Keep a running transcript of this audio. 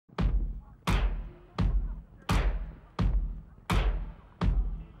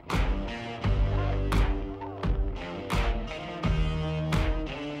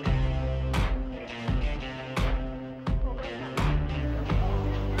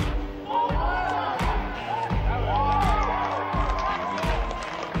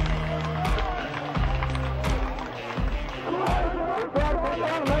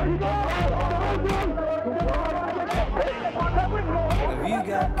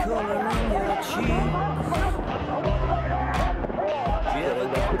color in your cheeks. Do you ever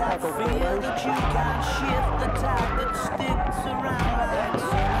get that feel that you can't shift the tide that sticks around like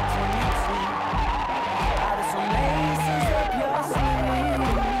certainty? Out of some laces up your sleeve,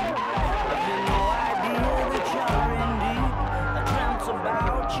 have you no idea that you're in deep? I dreamt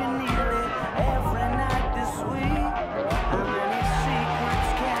about you nearly every night this week. How many secrets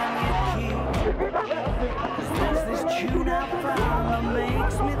can you keep? 'Cause there's this tune I found that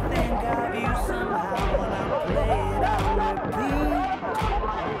makes me think of you somehow, and I play it on repeat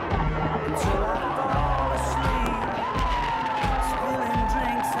until I fall asleep, spilling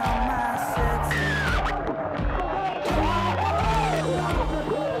drinks on my settee.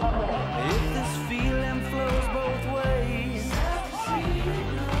 If this feeling flows both ways,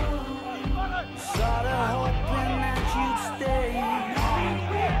 sorta hoping that you'd stay.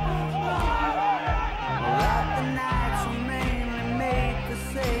 That the nights were mainly made for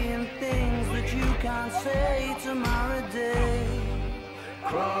saying things that you can't say tomorrow day.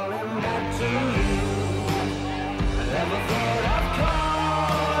 Crawling back to you, I never thought I'd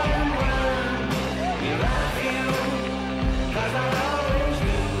calling when you love you, 'cause I always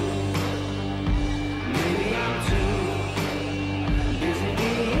do. Maybe I'm too busy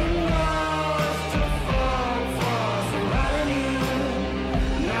being lost to fall for somebody new.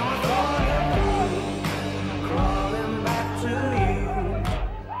 Now I thought of you, crawling back to you.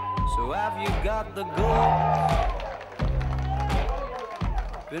 So have you got the goods?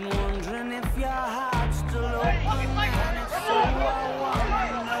 Been wondering if your heart's still open, and if so, I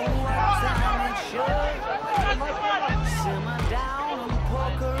wanna know what time it should. Simmer down and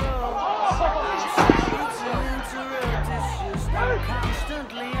poker up. I'm sorry to interrupt, it's just I'm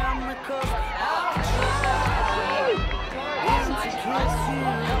constantly on the cusp. I've tried to kiss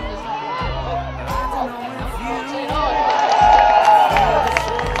you.